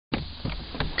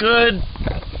good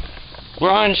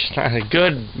brunch,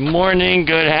 good morning,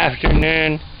 good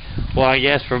afternoon. Well, I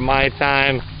guess for my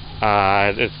time,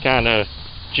 it's kind of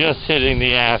just hitting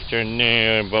the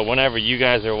afternoon, but whenever you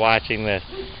guys are watching this,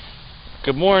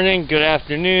 good morning, good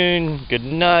afternoon, good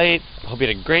night. Hope you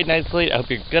had a great night's sleep. I hope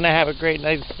you're gonna have a great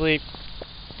night's sleep.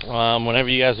 Whenever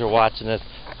you guys are watching this,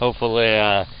 hopefully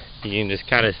you can just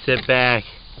kind of sit back.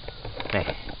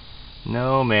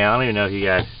 No mail. I don't even know if you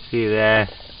guys see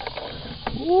that.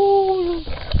 Ooh.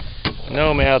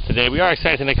 No mail today. We are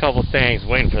expecting a couple things,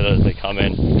 waiting for those to come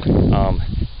in.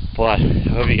 But I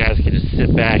hope you guys can just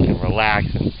sit back and relax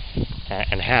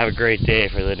and have a great day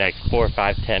for the next 4,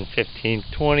 5, 10, 15,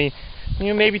 20,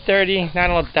 maybe 30. I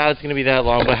don't doubt it's going to be that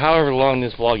long, but however long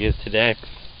this vlog is today,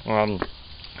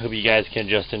 hope you guys can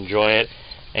just enjoy it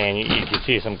and you can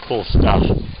see some cool stuff.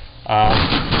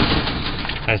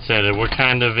 I said we're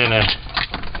kind of in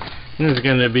this is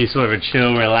going to be sort of a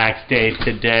chill, relaxed day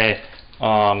today.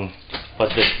 But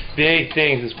the big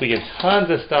things this weekend,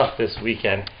 tons of stuff this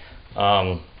weekend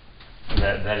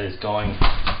that is going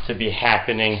to be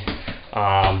happening.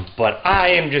 But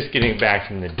I am just getting back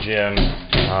from the gym,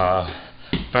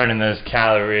 burning those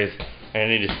calories. I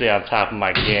need to stay on top of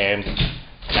my game.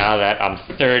 Now that I'm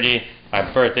 30, my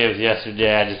birthday was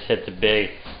yesterday. I just hit the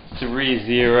big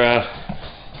 3-0.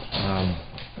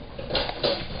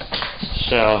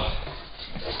 So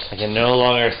I can no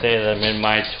longer say that I'm in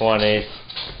my 20s,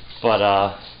 but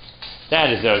that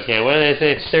is okay. What do they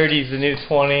say? 30 is the new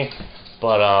 20.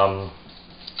 But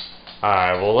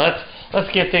alright, well let's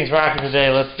get things rocking today.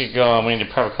 Let's get going. We need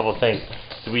to prep a couple things.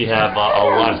 We have a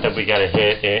lunch that we gotta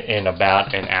hit in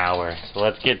about an hour. So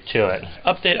let's get to it.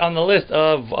 Update on the list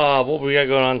of what we got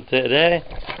going on today.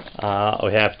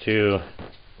 We have to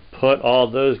put all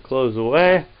those clothes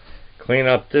away, clean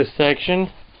up this section.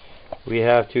 We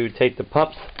have to take the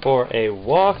pups for a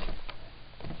walk.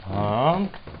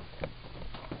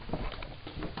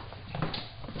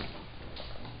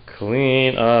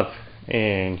 Clean up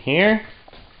in here.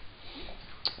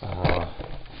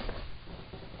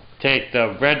 Take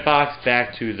the red box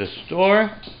back to the store.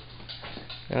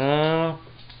 I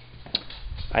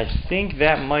think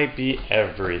that might be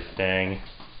everything.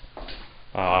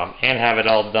 And have it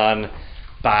all done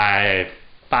by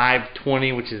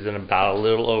 5:20, which is in about a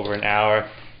little over an hour,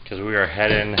 because we are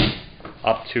heading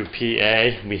up to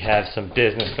PA. We have some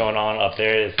business going on up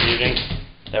there this evening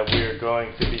that we are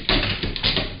going to be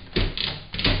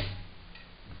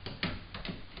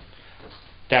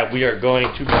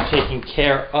taking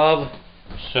care of.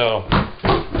 So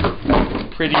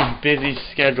pretty busy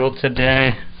schedule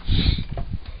today.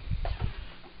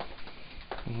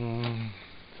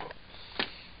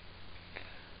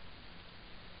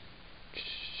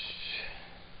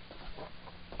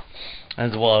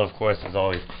 As well, of course, as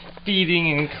always,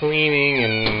 feeding and cleaning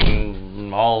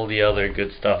and all the other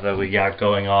good stuff that we got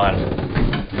going on.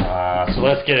 So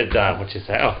let's get it done. What you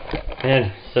say? Oh,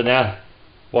 and so now,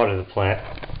 water the plant.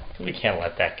 We can't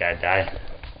let that guy die.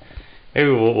 Maybe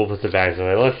we'll put the bags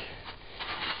away. Look,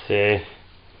 see,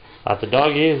 lots of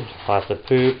doggies, lots of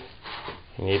poop.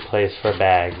 You need a place for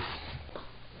bags.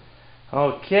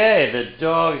 Okay, the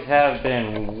dogs have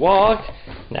been walked.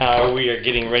 Now we are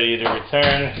getting ready to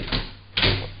return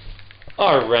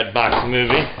our red box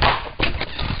movie.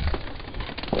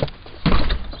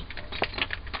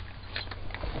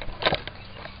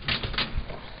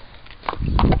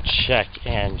 Check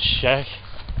and check,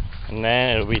 and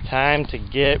then it'll be time to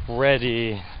get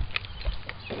ready.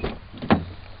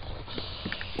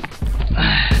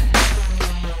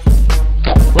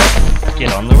 Let's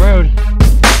get on the road.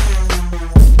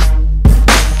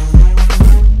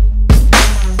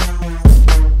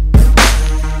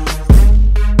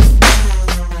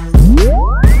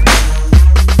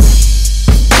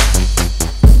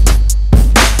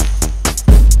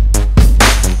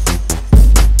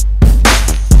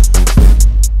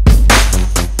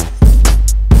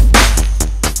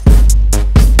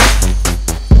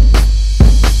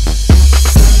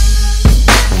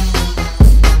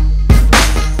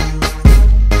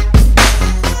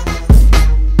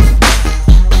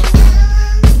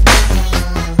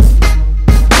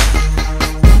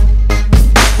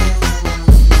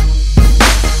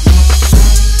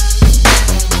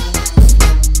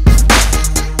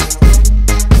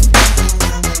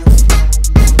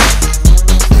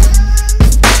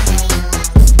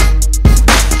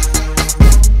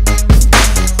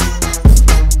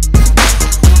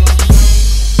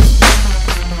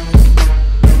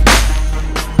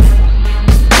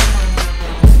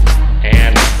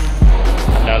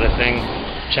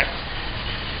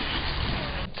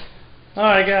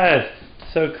 Alright guys,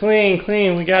 so clean,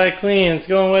 we got it clean, it's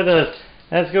going with us.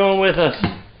 that's going with us.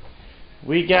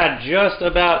 We got just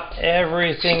about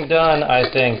everything done, I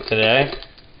think, today,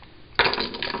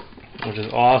 which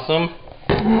is awesome.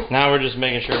 Now we're just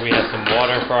making sure we have some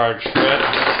water for our trip.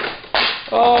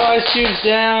 Oh, ice cube's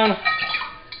down.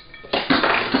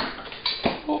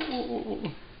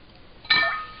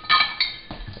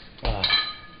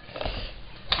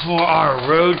 For our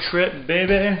road trip,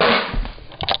 baby.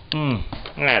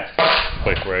 That's a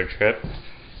quick road trip.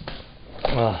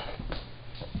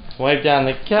 Wipe down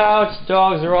the couch.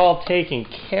 Dogs are all taken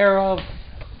care of.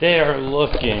 They are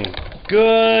looking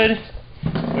good.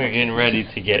 We're getting ready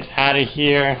to get out of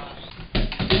here.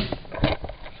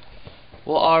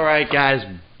 Well, alright guys,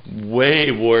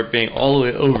 way warping all the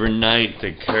way overnight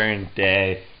to current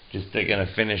day. Just gonna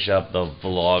finish up the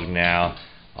vlog now.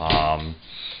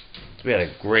 We had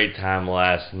a great time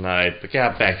last night, but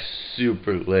got back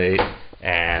super late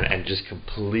and just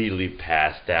completely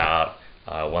passed out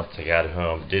once I got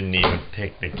home. Didn't even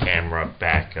pick the camera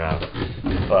back up.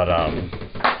 But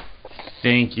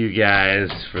thank you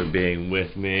guys for being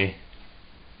with me.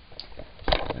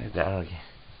 The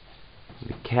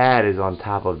cat is on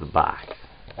top of the box.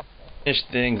 Finish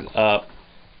things up.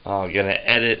 I'm gonna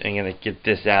edit and gonna get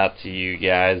this out to you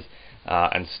guys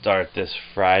and start this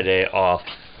Friday off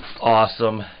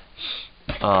awesome.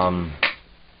 I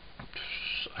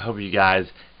hope you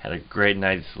guys had a great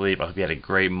night's sleep. I hope you had a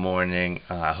great morning.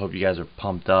 I hope you guys are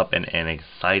pumped up and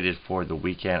excited for the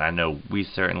weekend. I know we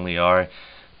certainly are.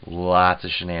 Lots of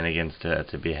shenanigans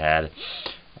to be had.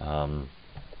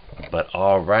 But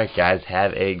alright guys,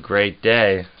 have a great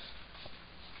day.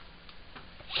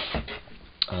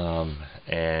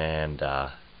 And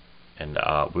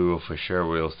we will for sure,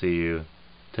 we'll see you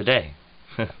today.